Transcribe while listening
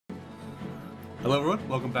Hello everyone,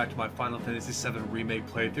 welcome back to my Final Fantasy VII Remake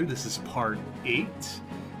playthrough. This is part 8.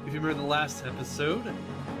 If you remember the last episode,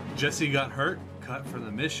 Jesse got hurt, cut from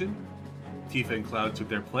the mission. Tifa and Cloud took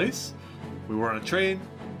their place. We were on a train,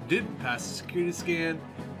 didn't pass the security scan,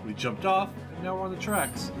 we jumped off, and now we're on the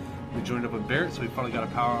tracks. We joined up with Barrett, so we finally got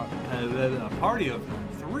a party of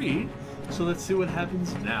 3. So let's see what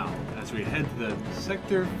happens now as we head to the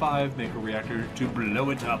Sector 5 Maker Reactor to blow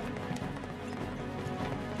it up.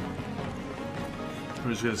 We're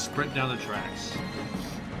just gonna sprint down the tracks.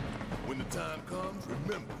 When the time comes,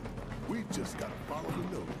 remember, we just gotta follow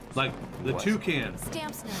the nose. Like the toucan.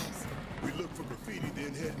 Stamp's nose. We look for graffiti,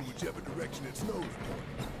 then head in whichever direction its nose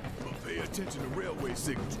points. But pay attention to railway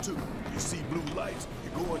signals too. You see blue lights,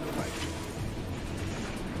 you're going the right way.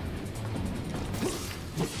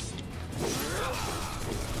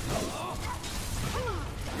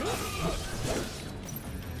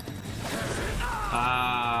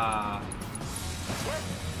 Ah.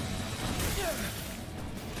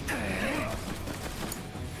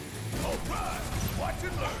 All right, watch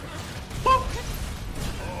and learn.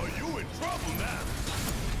 Oh, you in trouble now.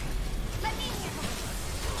 Let me handle it.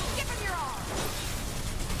 Give him your arm.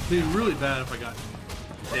 It'd be really bad if I got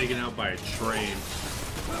taken out by a train.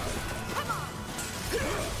 Come on.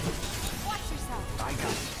 Watch yourself. I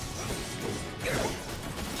got it.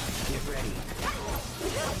 Get ready.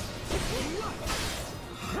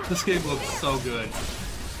 This game looks so good.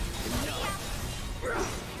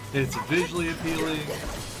 It's visually appealing.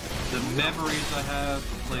 The memories I have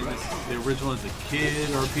from playing this, the original as a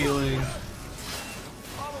kid, are appealing.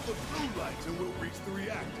 Follow the blue lights and we'll reach the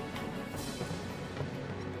reactor.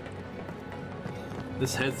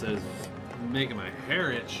 This headset is making my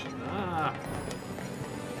hair itch. Ah.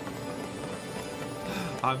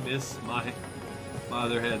 I miss my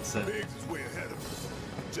other headset. Biggs is way ahead of us.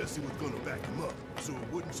 Jesse was gonna back him up, so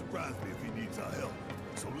it wouldn't surprise me if he needs our help.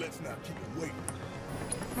 So let's not keep him waiting.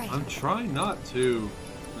 Right. I'm trying not to.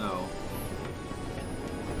 No.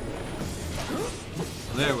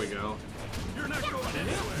 There we go. You're not going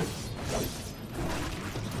anywhere.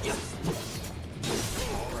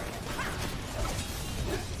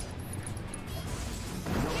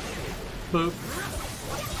 Boop.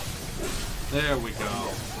 There we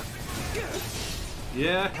go.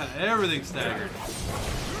 Yeah, everything's staggered.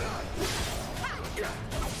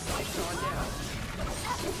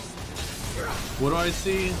 What do I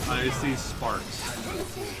see? I see sparks.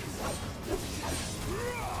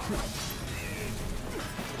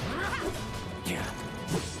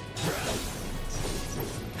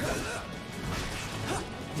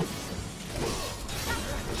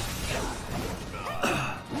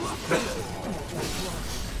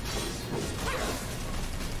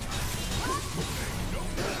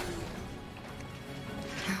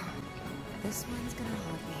 This one's gonna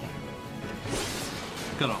haunt me.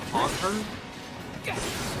 Gonna haunt her?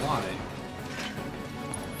 Why?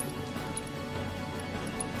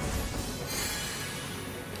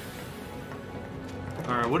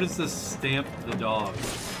 Alright, what is this stamp the dog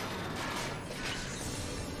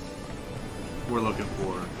we're looking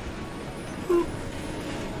for? Boop.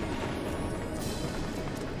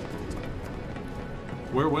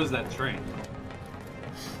 Where was that train?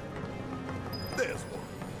 There's one.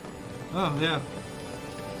 Oh, yeah.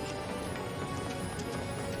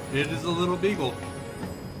 It is a little beagle.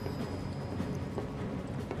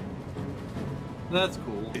 That's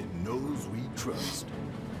cool. It knows we trust.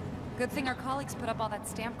 Good thing our colleagues put up all that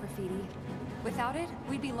stamp graffiti. Without it,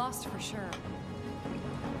 we'd be lost for sure.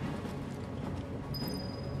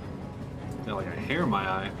 Got like a hair in my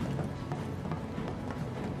eye.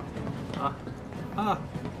 Ah.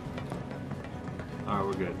 Alright,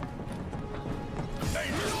 we're good.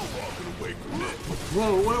 Ain't no walking away from this.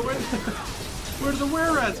 Whoa, where did the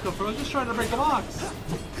were-rats come from? I was just trying to break the box.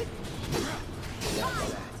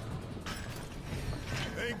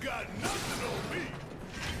 Ain't got nothing on me.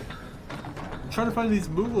 I'm trying to find these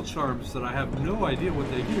Moogle charms that I have no idea what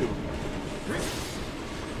they do.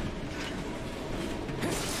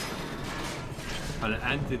 An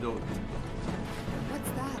antidote.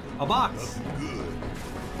 What's that? A box. Good.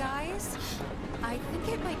 Guys, I think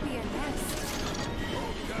it might be a nest.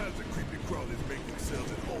 All kinds of creepy crawlies make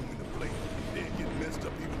themselves at home in the plane. Then get messed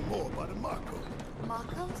up even more by the Mako.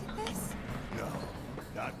 Mako did this? No,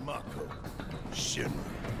 not Mako. Shinra.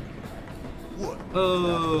 What?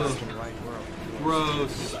 Oh, In the right world.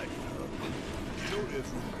 gross. Like, you know there's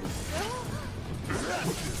rumors.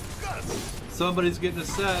 That's disgusting. Somebody's getting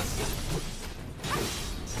assessed.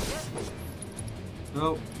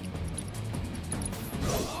 Nope.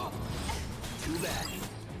 Too bad.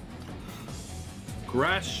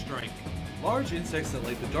 Grass strike. Large insects that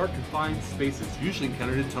like the dark confined spaces, usually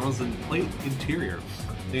encountered in tunnels in the plate interior.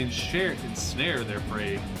 They ensnare their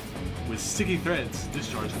prey with sticky threads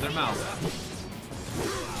discharged from their mouths.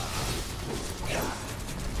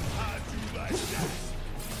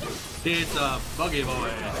 It's a buggy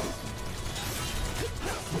boy.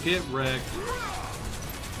 Get wrecked.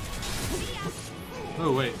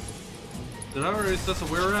 Oh wait. Did I already set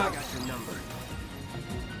where we're at? I got your number.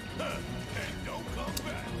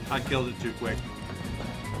 I killed it too quick.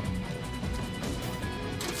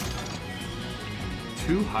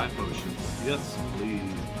 2 high potions. Yes, please.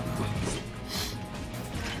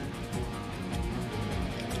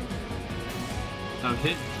 I'm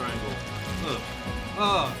hitting triangle. Ugh.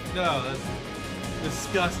 Oh, no, that's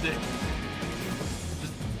disgusting.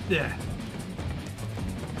 Just, yeah.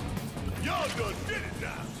 Y'all done did it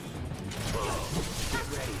now.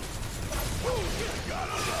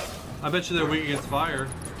 I bet you they're weak against fire.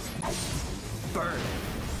 Burn.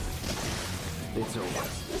 It's over.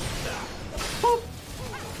 Boop.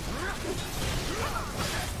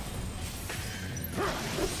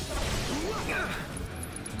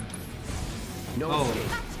 No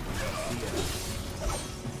escape.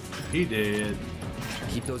 He did.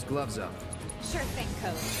 Keep those gloves up. Sure thing,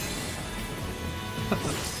 Coach.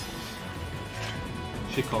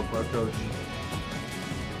 She called for our coach.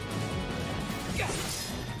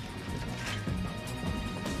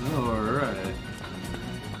 Alright.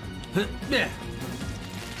 Yeah.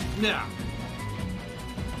 Yeah.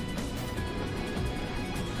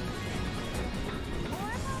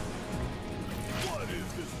 What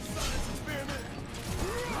is this, a science experiment?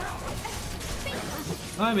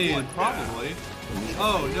 I mean, probably.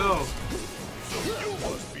 Oh no. So you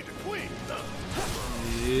must be the queen.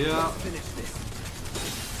 Yeah. Finish this.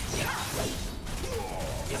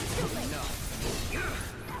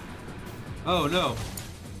 Oh no.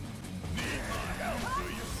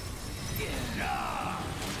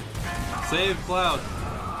 Save Cloud.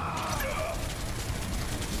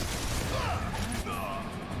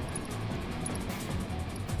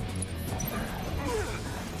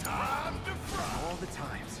 All the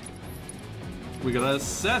times. We gotta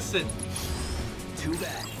assess it. Too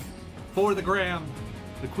bad. For the gram.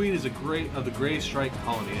 The queen is of the Gray Strike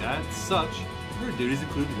colony. As such, her duties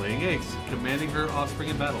include laying eggs, commanding her offspring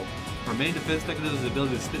in battle. Her main defense mechanism is the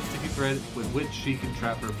ability to spit sticky thread with which she can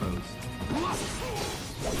trap her foes.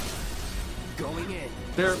 Going in.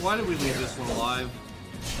 Barrett, why did we leave this one alive?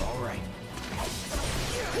 All right.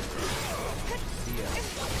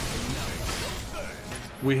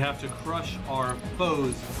 We have to crush our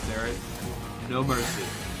foes, Barrett. No mercy.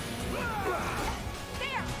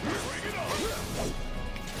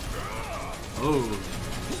 Oh,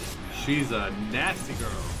 she's a nasty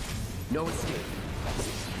girl. No escape.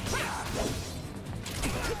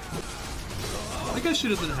 I guess she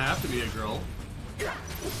doesn't have to be a girl.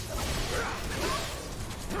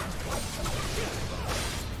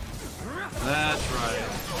 That's right.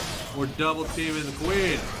 We're double teaming the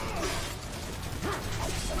queen.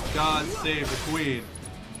 God save the queen.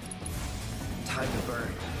 Time to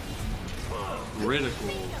burn. Critical.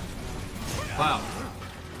 Wow.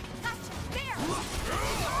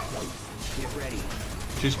 Get ready.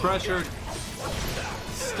 She's pressured.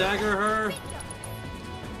 Stagger her.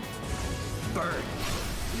 Burn.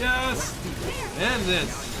 Yes. End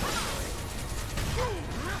this.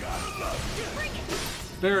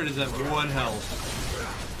 Barrett is at 1 health.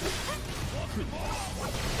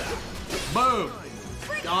 Boom.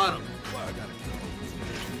 Got him.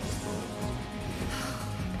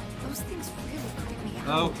 Those things really creep me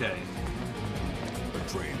out. Okay. A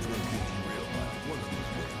train's gonna get you real life one of these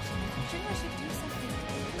days. Shinra should do something.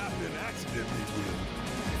 Not an accident, they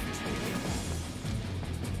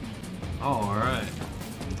will. All right.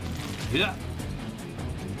 Yeah.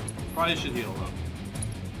 Probably should heal though.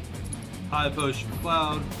 High potion for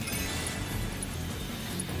Cloud.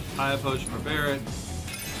 High potion for Barrett.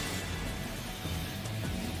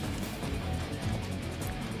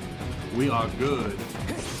 We are good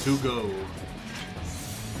to go.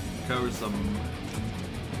 Cover some.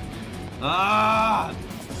 Ah!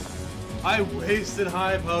 I wasted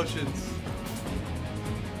high potions.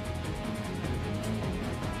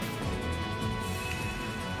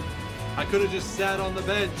 I could have just sat on the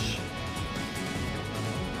bench.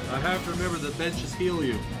 I have to remember that benches heal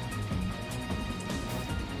you.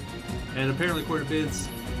 And apparently, according to Vince,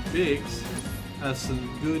 Biggs has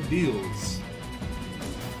some good deals.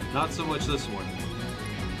 Not so much this one.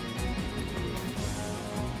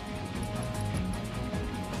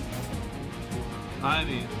 I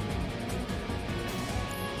mean,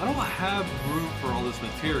 I don't have room for all this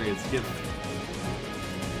materia it's given me.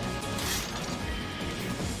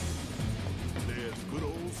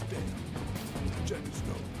 stamp. Check his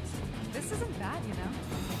nose. This isn't bad, you know.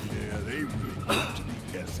 Yeah, they really capture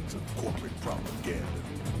the essence of corporate propaganda.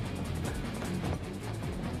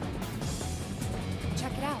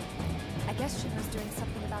 Check it out. I guess Shinra's doing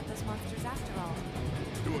something about those monsters after all.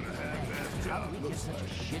 Doing a half-assed job, It's looks such like. a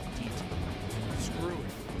shit detail. Screw it.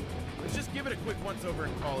 Let's just give it a quick once-over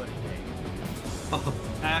and call it a day.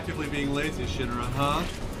 Actively being lazy, Shinra, huh?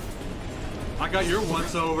 I got your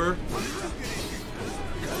once-over.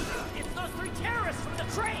 It's those 3 terrorists from the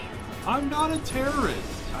train! I'm not a terrorist.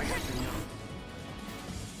 I got to know.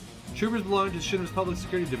 Troopers belong to Shinra's public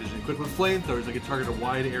security division, equipped with flamethrowers that can target a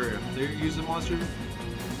wide area. Their use of monster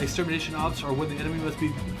extermination ops are when the enemy must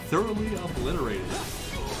be thoroughly obliterated.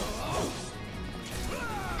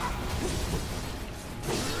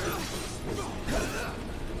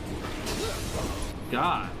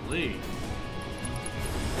 Golly.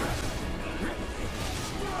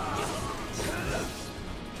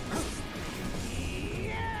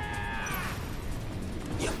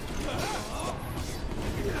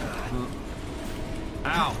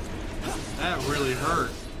 Ow. That really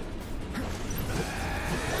hurt.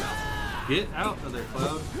 Get out of there,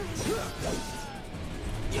 Cloud.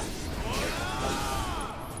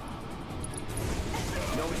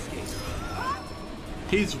 No escape.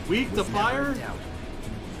 He's weak to fire? Never in doubt.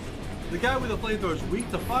 The guy with the flamethrower is weak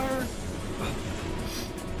to fire?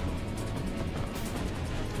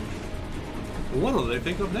 What do they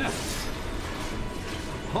think of next?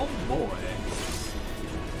 Oh boy.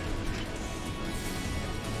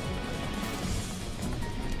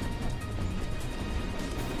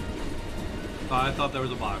 I thought there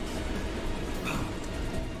was a box.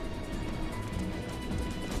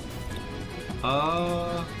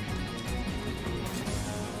 Aha.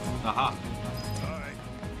 Alright,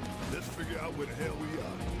 let's figure out where the hell we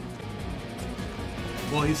are.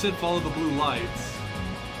 Well, he said follow the blue lights.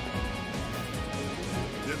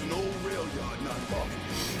 There's an old rail yard not far from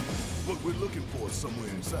here. What we're looking for is somewhere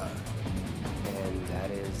inside. And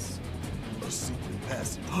that is... A secret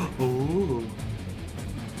passage. Ooh.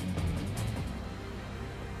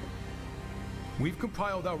 We've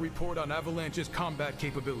compiled our report on Avalanche's combat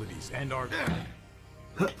capabilities and our...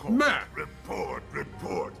 Matt!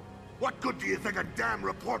 Report. What good do you think a damn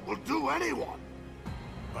report will do anyone?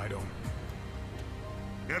 I don't...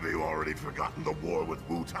 Have you already forgotten the war with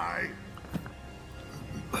Wu-Tai?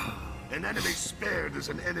 An enemy spared is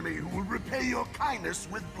an enemy who will repay your kindness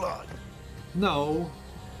with blood. No.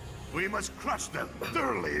 We must crush them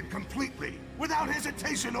thoroughly and completely, without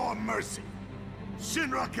hesitation or mercy.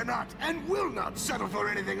 Shinra cannot and will not settle for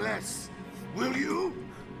anything less. Will you?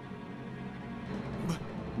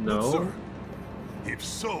 No. Sir, if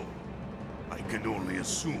so, I can only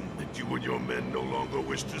assume that you and your men no longer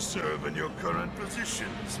wish to serve in your current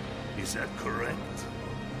positions. Is that correct?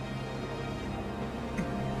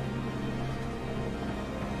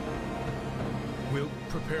 We'll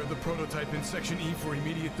prepare the prototype in Section E for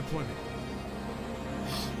immediate deployment.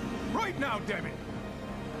 Right now, damn it!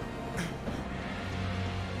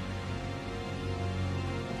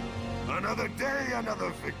 Another day,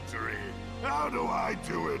 another victory. How do I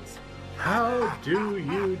do it? How do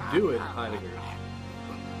you do it, Heidegger?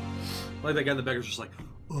 Like that guy in the back was just like,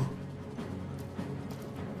 oh.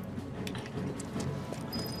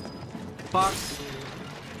 Box.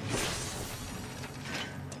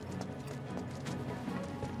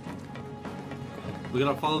 We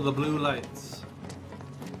gotta follow the blue lights.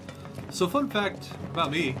 So, fun fact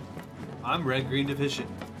about me, I'm red-green deficient.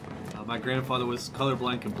 My grandfather was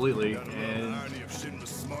colorblind completely, and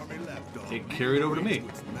it carried over to me.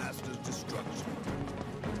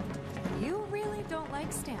 You really don't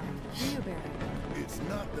like Stamp, do you, Barry? It's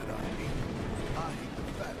not that I hate it. I hate the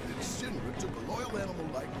fact that Shinra took a loyal animal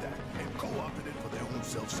like that and co-opted it for their own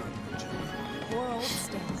self-serving agenda. Poor old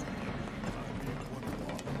Stamp.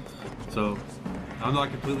 So, I'm not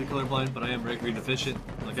completely colorblind, but I am red-green deficient.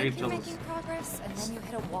 Like, I can You're tell. making progress, and then you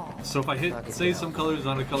hit a wall. So if I hit, say some color is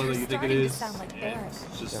not a color that you think it is, You're starting to sound like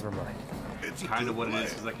it's just Never mind. It's kind of what it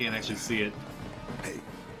is because I can't actually see it. Hey,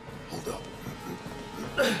 hold up.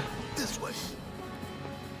 This way.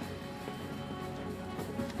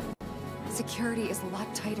 Security is a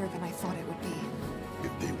lot tighter than I thought it would be.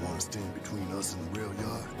 If they want to stand between us and the rail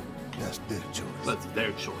yard, that's their choice. That's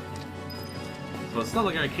their choice. So it's not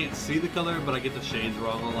like I can't see the color, but I get the shades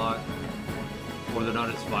wrong a lot. Or they're not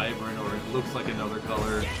as vibrant, or it looks like another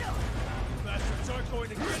color.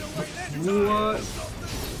 What?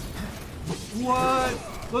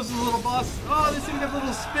 What? Those are the little boss. Oh, this thing has a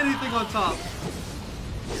little spinny thing on top.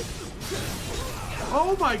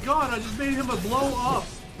 Oh my god, I just made him a blow up.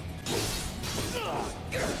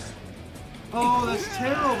 Oh, that's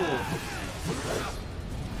terrible.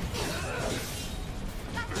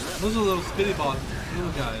 Those are little skinny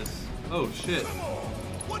little guys. Oh shit.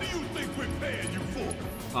 What do you think we're paying you for?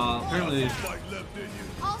 Apparently. Fight left in you.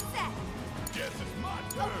 All set. Guess it's my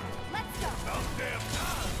turn. Let's go. About damn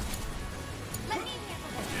time. Let me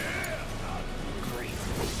handle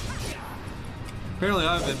this. Apparently, I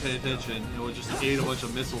haven't been paying attention. It was just ate a bunch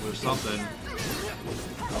of missiles or something.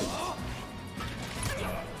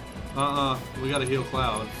 We gotta heal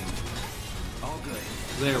Cloud. All good.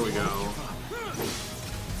 There we go.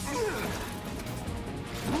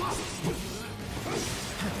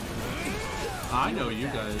 I know you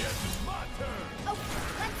guys. Oh,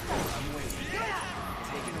 let's go. I'm waiting.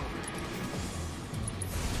 Taking over.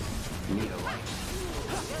 Need a light.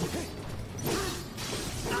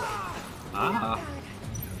 Ah.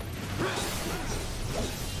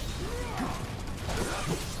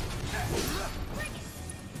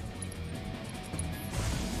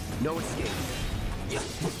 No escape.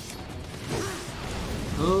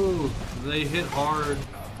 Oh, they hit hard.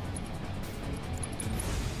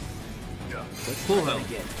 Let's Full try that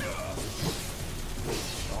health. again.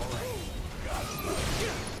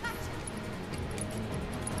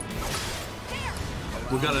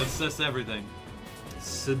 We gotta assess everything.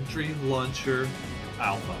 Sentry Launcher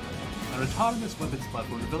Alpha. An autonomous weapons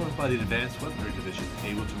platform developed by the Advanced Weaponry Division,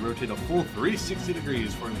 able to rotate a full 360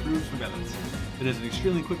 degrees for improved surveillance. It has an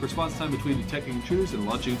extremely quick response time between detecting intruders and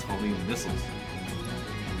launching its homing missiles.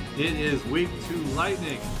 It is weak to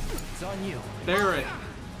lightning. It's on you. Barret.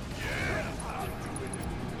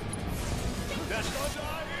 That's gonna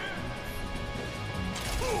die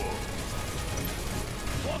here.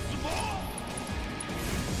 Want some more?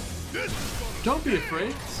 This is gonna Don't be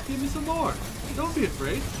afraid. Just give me some more. Don't be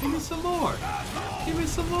afraid. Give me some more. Give me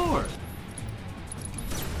some more.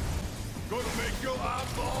 make your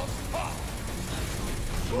eyeballs pop.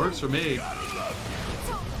 Works for me. Gotta love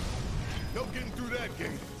it. No getting through that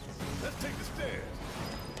gate. Let's take the stairs.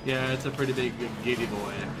 Yeah, it's a pretty big giddy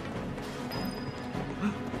boy.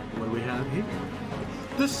 What do we have here?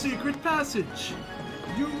 The secret passage!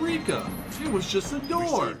 Eureka! It was just a We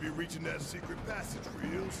door! should be reaching that secret passage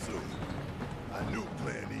real soon. I knew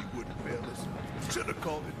Plan E wouldn't fail us. Should have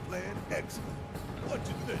called it Plan X. What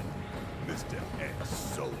you think, Mr.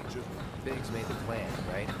 Ex-Soldier? Biggs made the plan,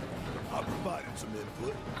 right? I provided some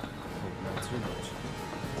input. Hope not too much.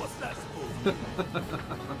 What's that supposed to mean?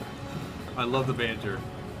 I love the banter.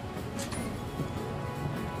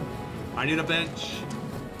 I need a bench.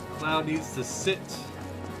 Cloud needs to sit.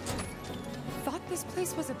 Thought this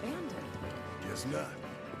place was abandoned. Guess not.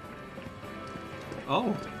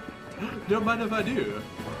 Oh. Don't mind if I do.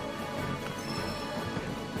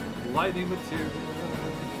 Lightning material.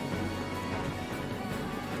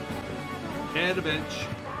 And a bench.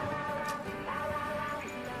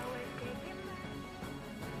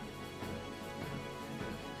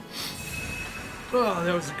 Oh,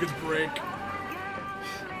 that was a good break.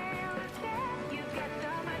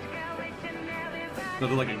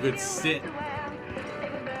 Nothing like a good sit.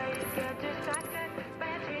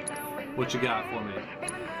 What you got for me?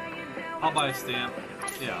 I'll buy a stamp.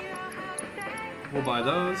 Yeah. We'll buy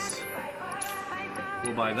those.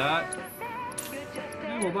 We'll buy that.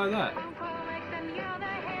 Yeah, we'll buy that.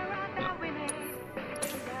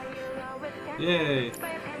 Yep. Yay.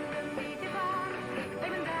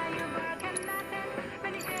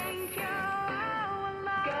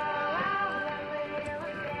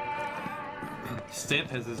 Stamp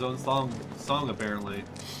has his own song apparently.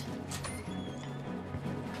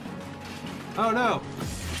 Oh no!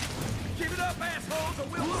 Give it up, assholes, or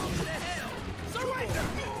we'll move to the hell! Surrender!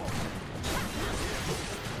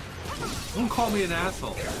 Don't call me an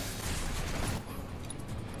asshole.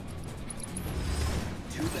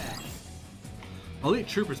 Too bad. Elite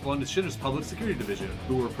troopers belong to Shinra's Public Security Division,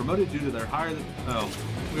 who were promoted due to their higher than... Oh,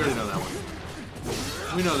 we already know that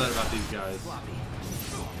one. We know that about these guys.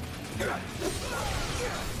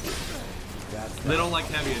 They don't like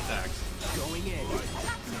heavy attacks. Going in.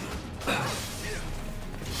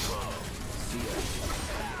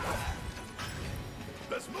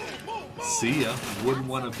 Let's move. See ya. Wouldn't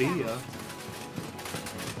want to be ya.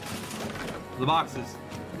 The boxes.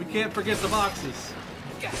 We can't forget the boxes.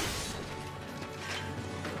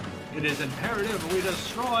 It is imperative we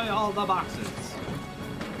destroy all the boxes.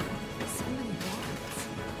 So many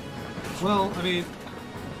bots. Well, I mean,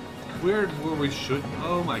 where we should...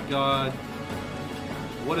 Oh my god.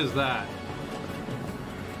 What is that?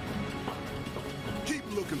 Keep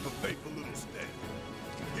looking for faithful little Stan.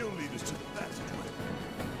 He'll lead us to the passageway.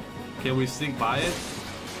 Can we sneak by it?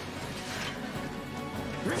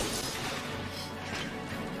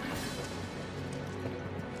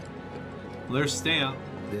 Well, there's Stamp.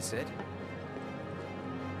 This it?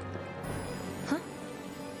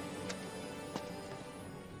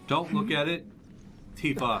 Don't look at it.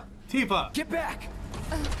 Tifa. Tifa! Get back!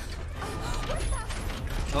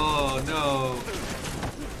 Oh no.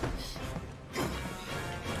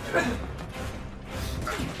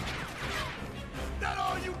 That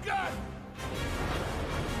all you got?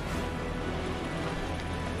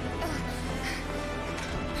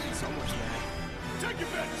 So much mad. Take your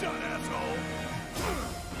best shot, asshole!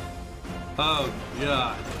 Oh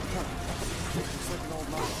god. Looks like an old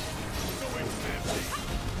model.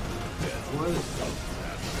 What?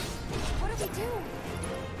 What do we do?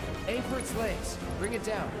 Aim for its legs. Bring it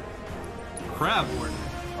down. Crab Warden.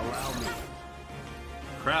 Allow me.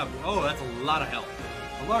 Crab. Oh, that's a lot of help.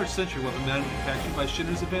 A large sentry weapon manufactured by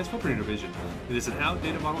Shinra's Advanced Weaponry Division. It is an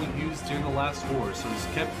outdated model used during the last war, so it is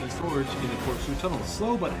kept in storage in the corkscrew tunnel.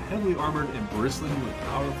 Slow but heavily armored and bristling with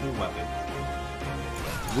powerful weapon.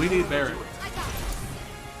 We need Barrett.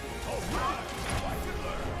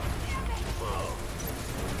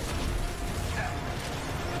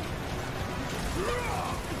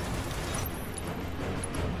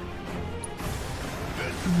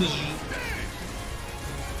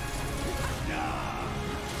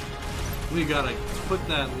 We gotta put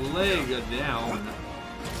that leg down.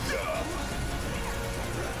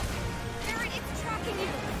 Barrett, it's tracking you.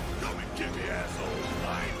 Come and get me, asshole!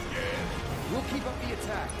 I ain't scared! We'll keep up the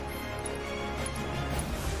attack.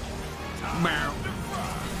 Meow.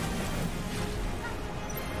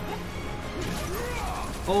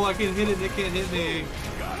 Oh, I can hit it. It can't hit me.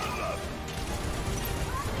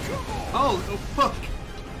 Oh, oh fuck!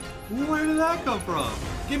 Where did that come from?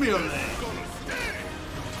 Give me a leg.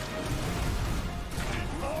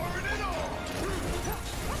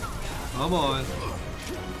 Come on.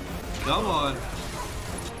 Come on.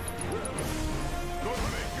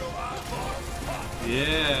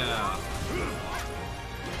 Yeah.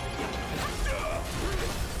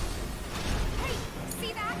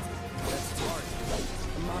 See that? That's hard.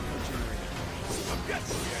 A Mako generator.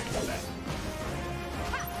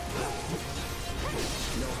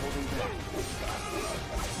 No holding back.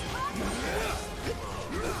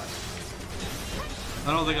 I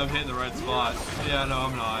don't think I'm hitting the right spot. Yeah, no,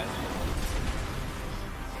 I'm not.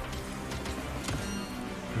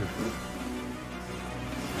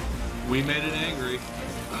 We made it angry.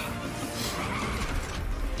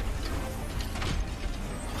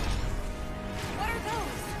 What are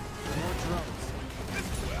those? More drones.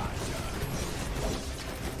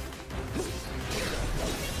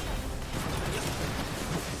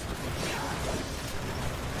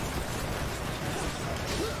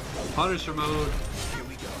 Punisher mode.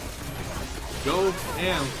 Go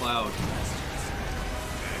ham, Cloud.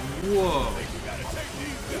 Whoa.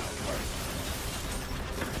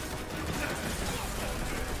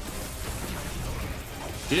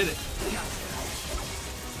 Get it.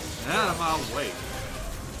 Out of my way.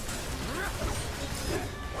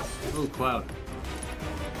 Oh, Cloud.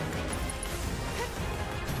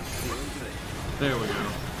 There we go.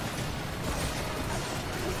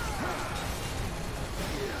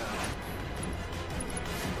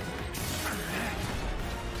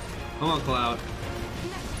 Come on, Cloud.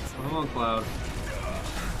 Come on, Cloud.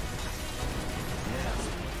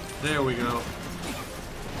 There we go.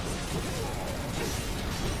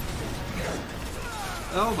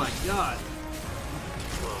 Oh my god.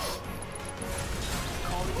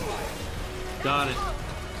 Got it.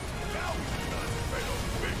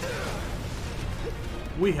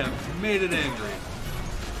 We have made it angry.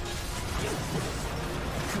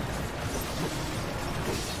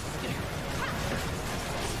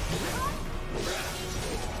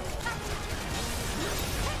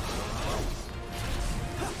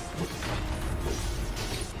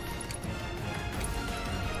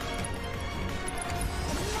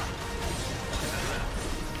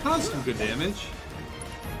 That's some good damage.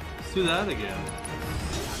 Let's do that again.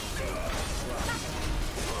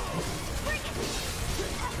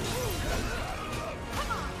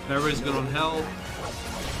 Everybody's good on health.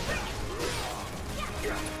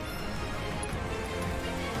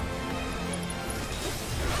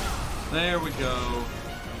 There we go.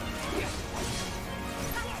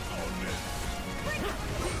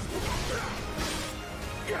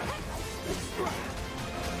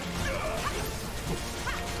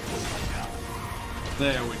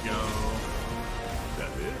 There we go.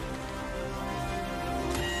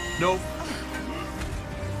 Nope.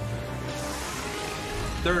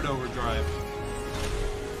 Third overdrive.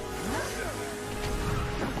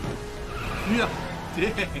 Yeah,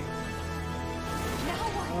 dang.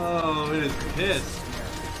 Oh, it is pissed.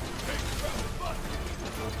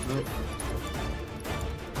 Nope.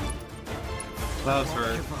 That was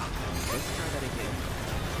hurt. Let's try that again.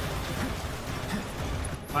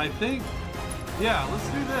 I think, yeah, let's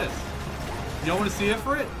do this. Y'all want to see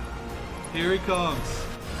Ifrit? Here he comes.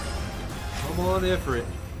 Come on, Ifrit.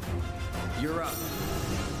 You're up.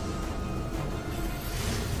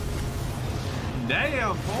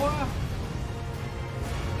 Damn, boy!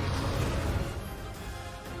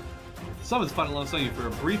 Summons fight alongside you for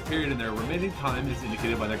a brief period, and their remaining time is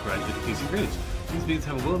indicated by their gratitude decreasing range. These beings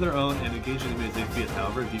have a will of their own and engage in the fiat.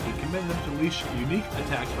 However, you can command them to unleash unique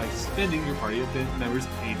attacks by spending your party members'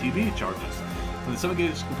 ATB charges. When the summon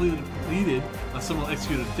gate is completely depleted, someone will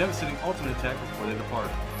execute a devastating ultimate attack before they depart.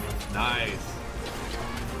 Nice.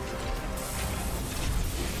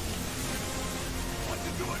 What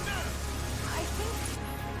you doing now? I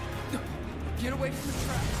think... Get away from the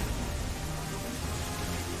trap.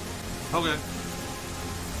 Okay.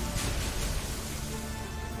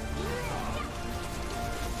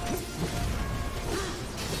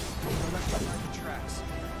 Don't let them mark the tracks.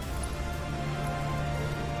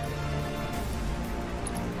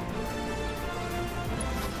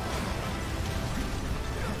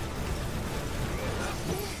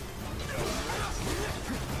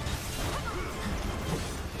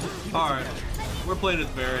 Alright. We're playing as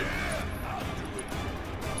Barret.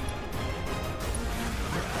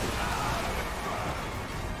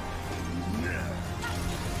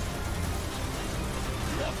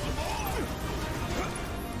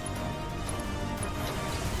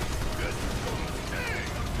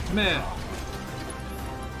 Man.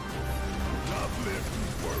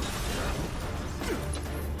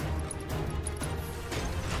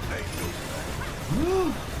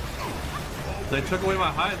 They took away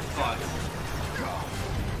my hiding spots.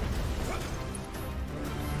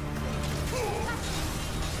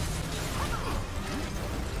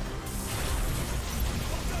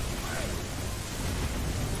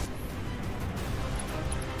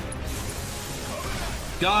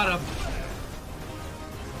 Got him.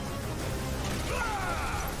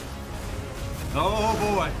 Oh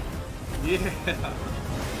boy. Yeah.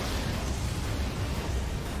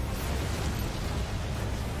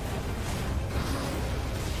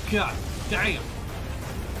 God damn.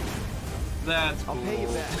 That's cool. I'll pay you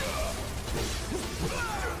back.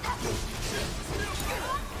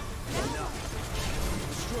 Enough.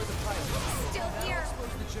 Destroy the pilot. Still here.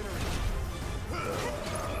 Close the generator.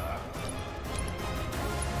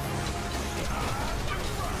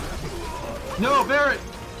 No, Barret!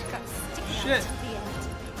 Gotta stick it Shit. out to the end.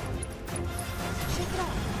 Shake it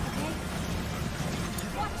off, okay?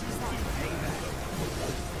 Watch yourself.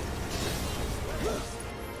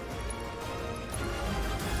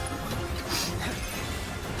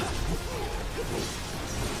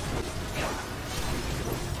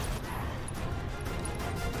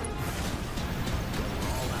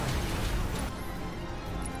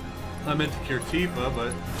 I meant to cure Tifa,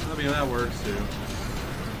 but I mean that works too.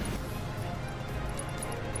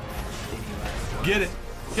 Get it!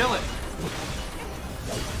 Kill it!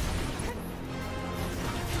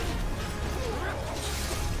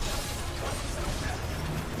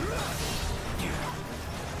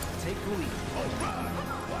 Take the lead.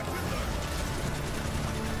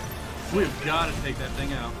 We've got to take that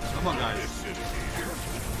thing out. Come on, guys.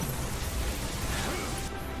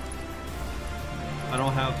 I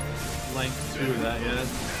don't have length to that yet,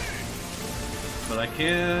 but I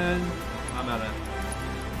can. I'm out of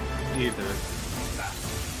ether.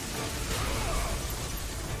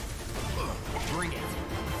 Bring it.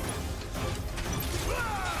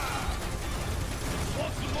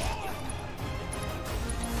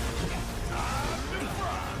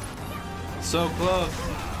 So close.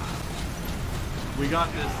 We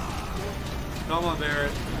got this. Come on,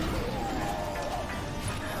 Barret.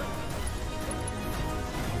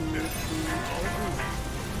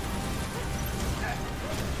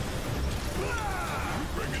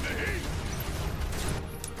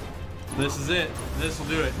 This is it. This will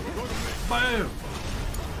do it. Boom!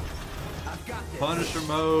 I've got this. Punisher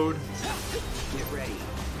mode. Get ready.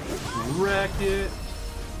 Wrecked it.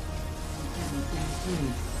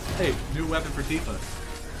 Hey, new weapon for Tifa.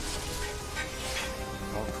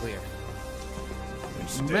 All clear.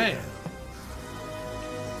 Man.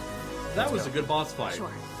 That was a good boss fight.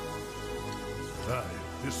 Sure. Aye,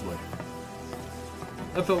 this way.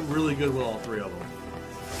 I felt really good with all three of them.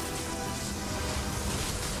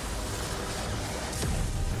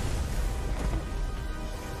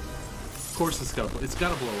 Of course it's gotta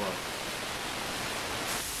blow up.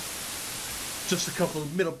 Just a couple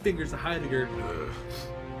of middle fingers to Heidegger.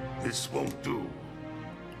 This won't do.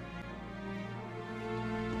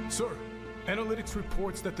 Sir, Analytics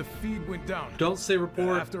reports that the feed went down. Don't say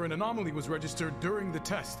report. After an anomaly was registered during the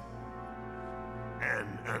test. An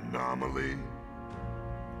anomaly?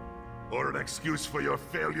 Or an excuse for your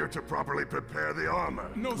failure to properly prepare the armor?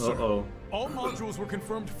 No, sir. Uh-oh. All modules were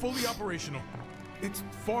confirmed fully operational. It's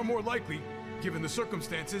far more likely, given the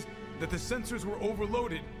circumstances, that the sensors were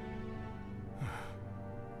overloaded.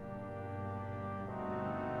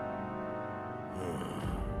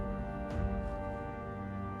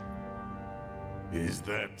 Is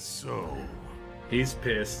that so? He's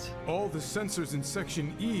pissed. All the sensors in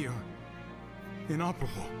Section E are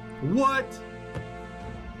inoperable. What?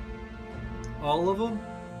 All of them?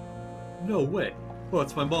 No way. Well,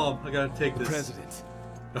 it's my mom. I gotta take this. President.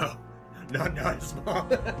 Oh, not his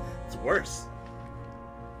mom. It's worse.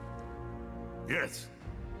 Yes.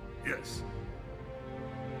 Yes.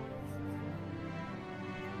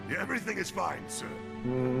 Yeah, everything is fine, sir.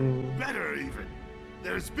 Better, even.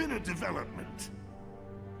 There's been a development.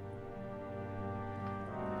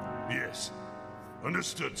 Yes.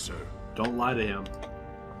 Understood, sir. Don't lie to him.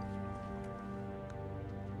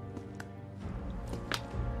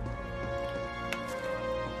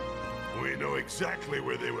 We know exactly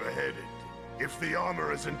where they were headed. If the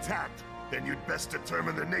armor is intact, then you'd best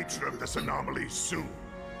determine the nature of this anomaly soon.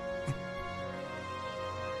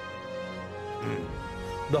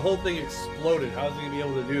 The whole thing exploded. How's he gonna be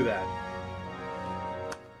able to do that?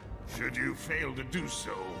 Should you fail to do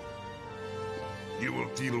so, you will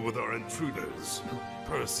deal with our intruders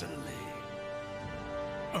personally.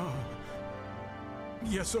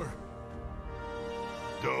 Yes, sir.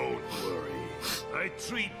 Don't worry. I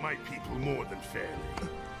treat my people more than fairly.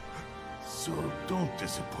 So don't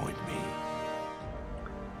disappoint me.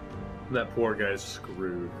 That poor guy's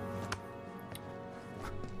screwed.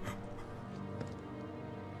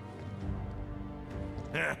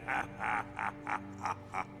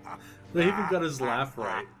 They even got his laugh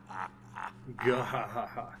right.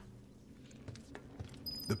 Gah.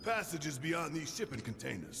 The passage is beyond these shipping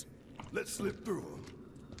containers. Let's slip through them.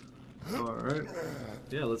 Alright.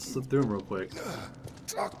 Yeah, let's slip through him real quick.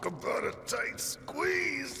 Talk about a tight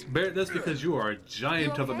squeeze. Barrett, that's because you are a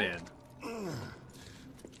giant You of a okay? man.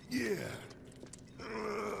 Yeah.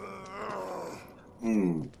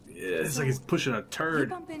 Yeah, it's like he's pushing a You turd.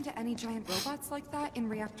 bump into any giant robots like that in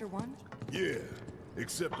Reactor 1? Yeah.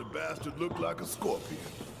 Except the bastard looked like a scorpion.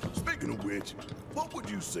 Speaking of which, what would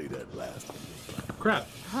you say that last one was like? Crap.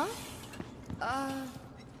 Huh?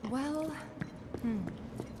 Well...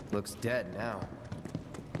 Looks dead now.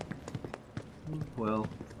 Well,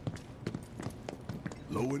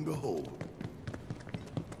 Lo and behold.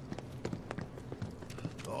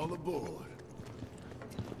 All aboard.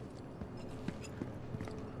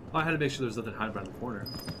 I had to make sure there's nothing hiding around the corner.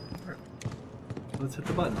 Alright. Let's hit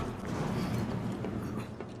the button.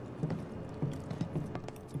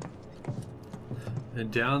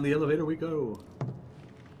 And down the elevator we go.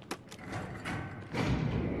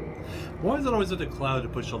 Why is it always up to Cloud to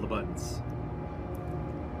push all the buttons?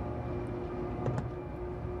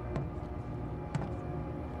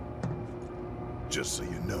 Just so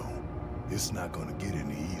you know, it's not gonna get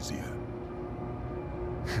any easier.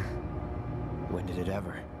 When did it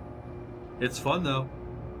ever? It's fun though.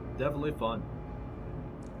 Definitely fun.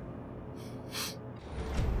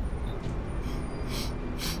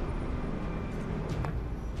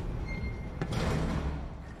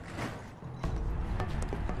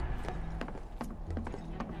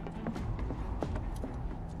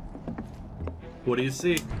 What do you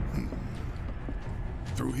see?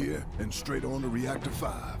 Through here and straight on to Reactor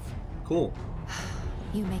 5. Cool.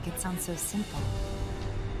 You make it sound so simple.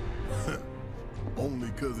 Only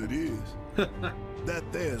 'cause it is. That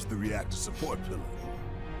there's the reactor support pillar.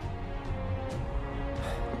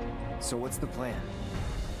 So what's the plan?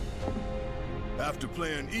 After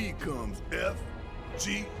plan E comes F,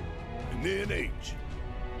 G, and then H.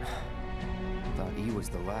 Thought E was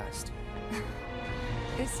the last.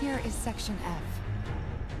 This here is Section F.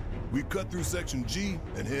 We cut through section G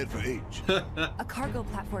and head for H. A cargo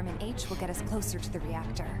platform in H will get us closer to the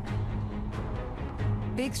reactor.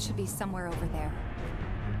 Biggs should be somewhere over there.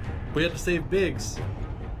 We have to save Biggs.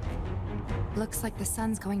 Looks like the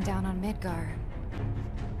sun's going down on Midgar.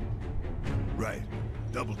 Right.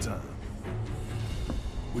 Double time.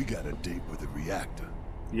 We got a date with the reactor.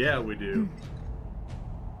 Yeah, we do.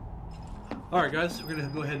 Alright guys, we're gonna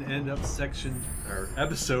go ahead and end up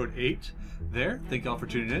episode 8 there. Thank y'all for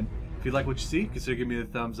tuning in. If you like what you see, consider giving me a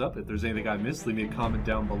thumbs up. If there's anything I missed, leave me a comment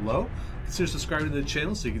down below. Consider subscribing to the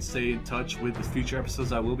channel so you can stay in touch with the future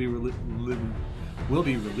episodes I will be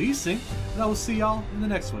releasing. And I will see y'all in the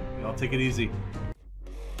next one. Y'all take it easy.